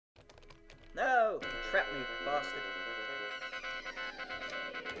No, trap me, bastard.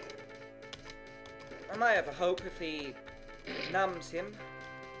 I might have a hope if he numbs him.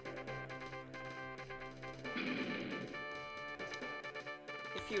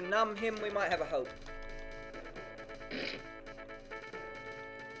 If you numb him, we might have a hope.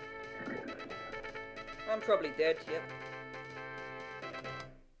 I'm probably dead, yep.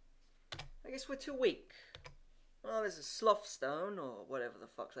 I guess we're too weak. Well, there's a sloth stone, or whatever the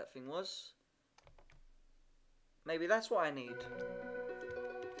fuck that thing was. Maybe that's what I need.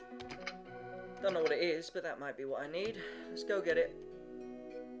 Don't know what it is, but that might be what I need. Let's go get it.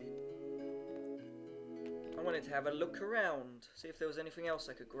 I wanted to have a look around, see if there was anything else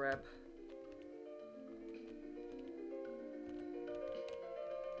I could grab.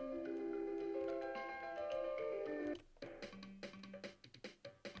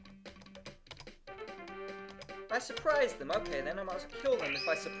 I surprised them. Okay, then I might as well kill them if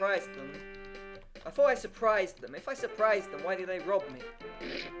I surprised them. I thought I surprised them. If I surprised them, why did they rob me?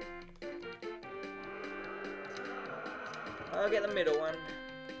 I'll get the middle one.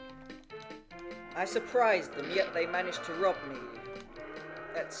 I surprised them, yet they managed to rob me.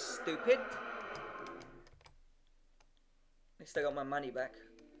 That's stupid. At least I got my money back.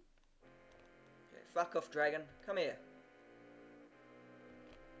 Okay, fuck off, dragon. Come here.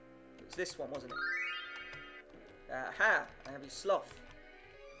 It was this one, wasn't it? Aha! I have you sloth.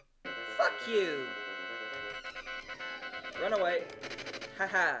 Fuck you! Run away.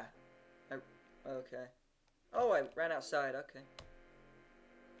 Haha. Okay. Oh, I ran outside. Okay.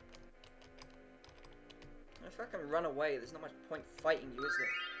 If I can run away, there's not much point fighting you, is there?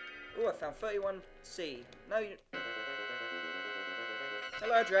 Oh, I found 31C. No, you...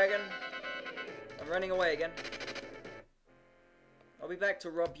 Hello, dragon. I'm running away again. I'll be back to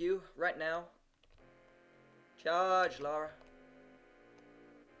rob you right now. Charge, Lara.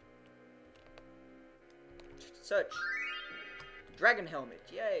 Search. Dragon helmet.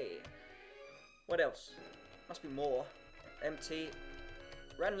 Yay. What else? Must be more. Empty.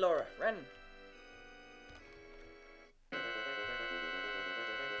 Run, Laura. Run.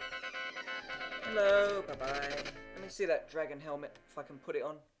 Hello. Bye-bye. Let me see that dragon helmet, if I can put it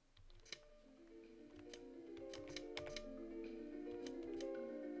on.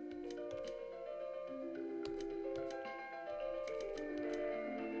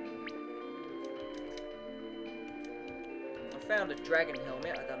 I found a dragon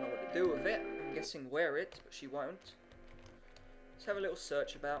helmet. I don't know what to do with it. I'm guessing wear it, but she won't. Let's have a little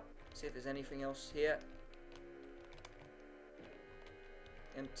search about. See if there's anything else here.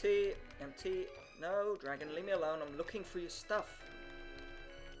 Empty. Empty. No, dragon, leave me alone. I'm looking for your stuff.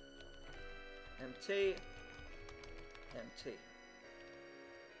 Empty. Empty.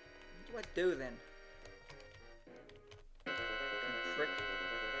 What do I do then? Fucking prick.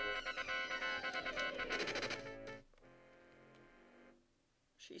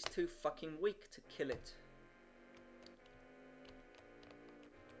 She's too fucking weak to kill it.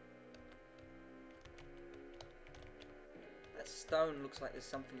 That stone looks like there's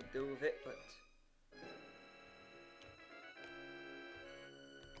something to do with it, but...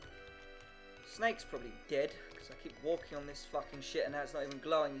 Snake's probably dead, because I keep walking on this fucking shit and now it's not even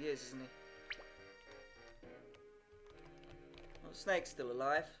glowing. He is, isn't he? Well, Snake's still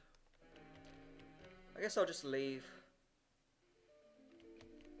alive. I guess I'll just leave.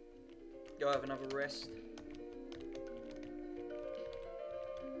 Go have another rest.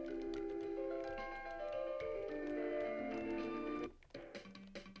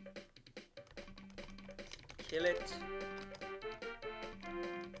 Kill it.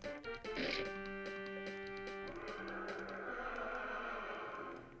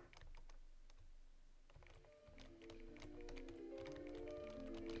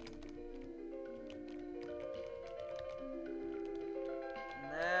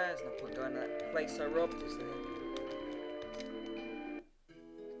 There's no point going to that place I robbed, is there?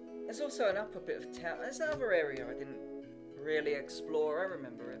 There's also an upper bit of town. There's another area I didn't really explore. I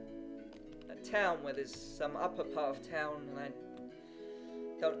remember it. A town where there's some upper part of town and I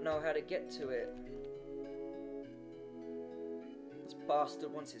don't know how to get to it. This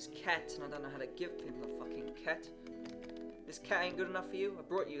bastard wants his cat and I don't know how to give him the fucking cat. This cat ain't good enough for you? I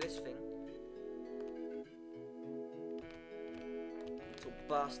brought you this thing. Little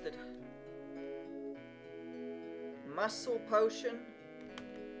bastard. Muscle potion?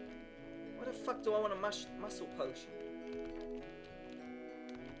 Why the fuck do I want a muscle potion?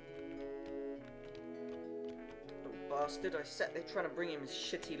 Little bastard. I sat there trying to bring him his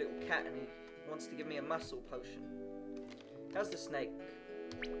shitty little cat and he wants to give me a muscle potion. How's the snake?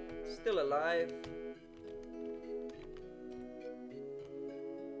 Still alive.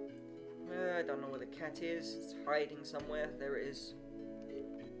 I don't know where the cat is. It's hiding somewhere. There it is.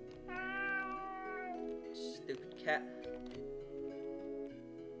 Stupid cat.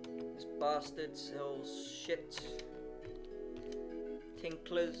 This bastard sells shit.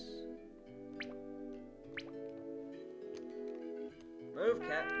 Tinklers. Move,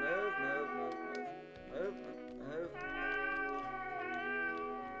 cat. Move, move, move, move. Move, move.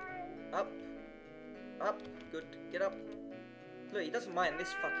 Up. Up. Good. Get up. Look, he doesn't mind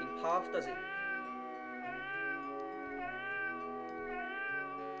this fucking path, does he?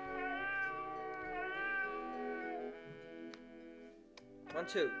 One,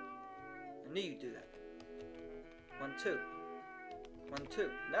 two. I knew you'd do that. 1, 2. 1, 2.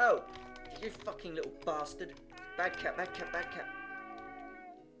 No! You fucking little bastard. Bad cat, bad cat, bad cat.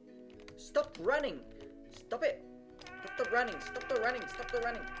 Stop running! Stop it! Stop the running! Stop the running! Stop the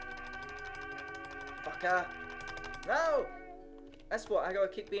running! Fucker! No! That's what, I gotta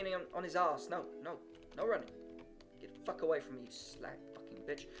keep being on his ass. No, no, no running. Get the fuck away from me, you slag fucking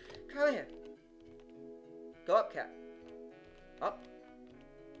bitch. Come here. Go up, cat. Up.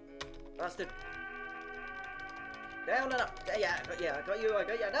 Bastard. Down and up. Yeah, I got you, I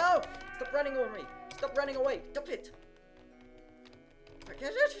got you. No! Stop running over me. Stop running away. Stop it.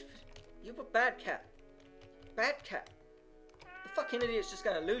 You a bad cat. Bad cat. The fucking idiot's just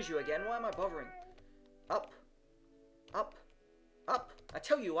gonna lose you again. Why am I bothering? Up. Up. Up. I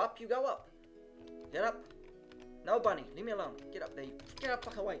tell you up, you go up. Get up. No, bunny. Leave me alone. Get up there. Get up,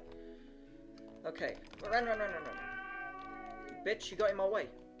 fuck away. Okay. Run, run, run, run, run. You bitch, you got in my way.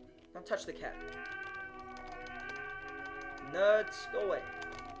 Don't touch the cat. Nerds, go away.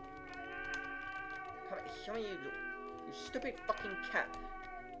 Come here, you stupid fucking cat.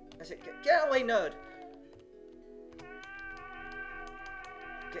 That's it. Get away, nerd.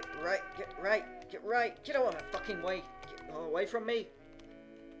 Get right, get right, get right. Get out of my fucking way. Get away from me.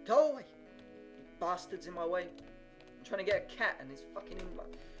 Go away. You bastards in my way. I'm trying to get a cat and he's fucking in my...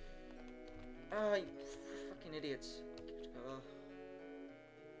 Ah, you fucking idiots.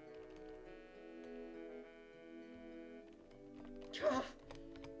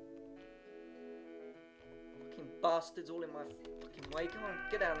 Fucking bastards all in my fucking way. Come on,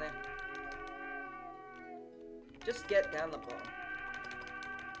 get down there. Just get down the bottom.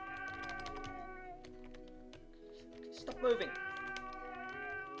 Stop moving.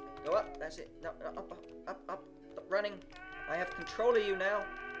 Go up, that's it. No, no, up, up, up, up. Stop running. I have control of you now.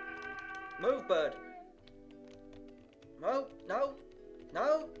 Move, bird. No, no,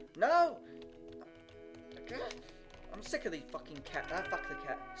 no, no. I'm sick of these fucking cat. Ah, fuck the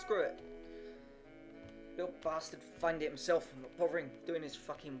cat. Screw it. Little bastard find it himself. I'm not bothering doing his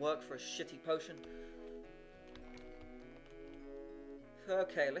fucking work for a shitty potion.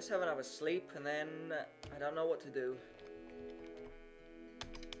 Okay, let's have another sleep and then I don't know what to do.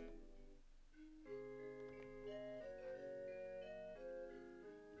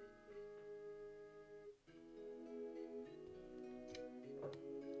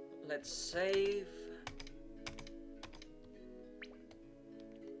 Let's save.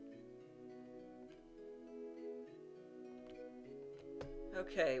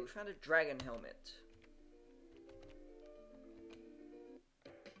 Okay, we found a dragon helmet.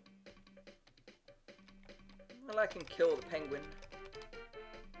 Well, I can kill the penguin.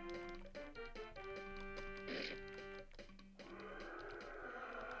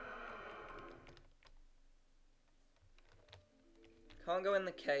 Can't go in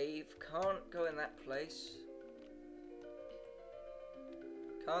the cave, can't go in that place.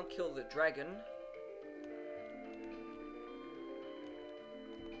 Can't kill the dragon.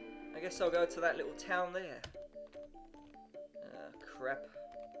 I guess I'll go to that little town there. Crap.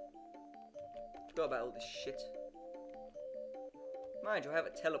 Forgot about all this shit. Mind you, I have a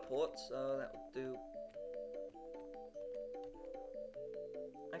teleport, so that will do.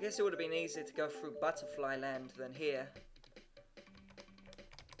 I guess it would have been easier to go through Butterfly Land than here.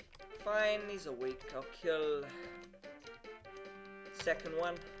 Fine, these are weak. I'll kill second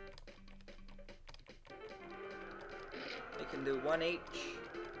one. You can do one each.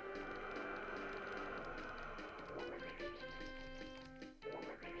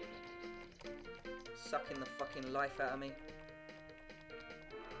 Sucking the fucking life out of me.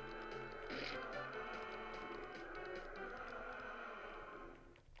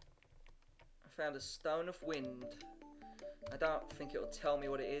 I found a Stone of Wind. I don't think it'll tell me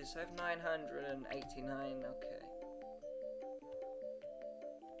what it is. I have 989, okay.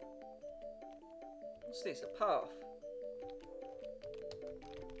 What's this, a path?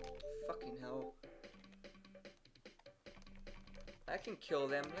 Fucking hell. I can kill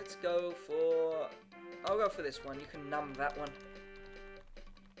them. Let's go for... I'll go for this one. You can numb that one.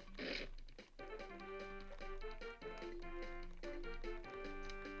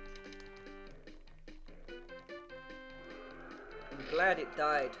 glad it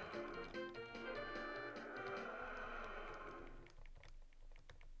died.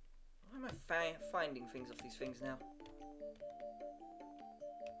 Why am I finding things off these things now?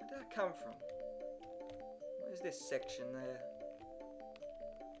 Where did that come from? What is this section there?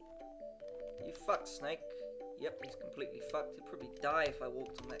 You fucked, Snake. Yep, he's completely fucked. He'd probably die if I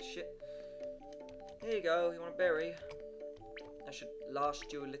walked on that shit. Here you go, you want a berry? That should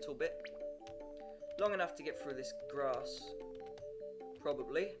last you a little bit. Long enough to get through this grass.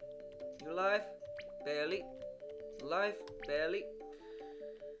 Probably. You alive? Barely. Alive? Barely.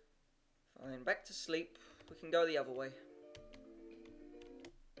 Fine, back to sleep. We can go the other way.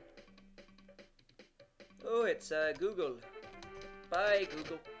 Oh, it's Google. Bye,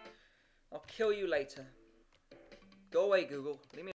 Google. I'll kill you later. Go away, Google. Leave me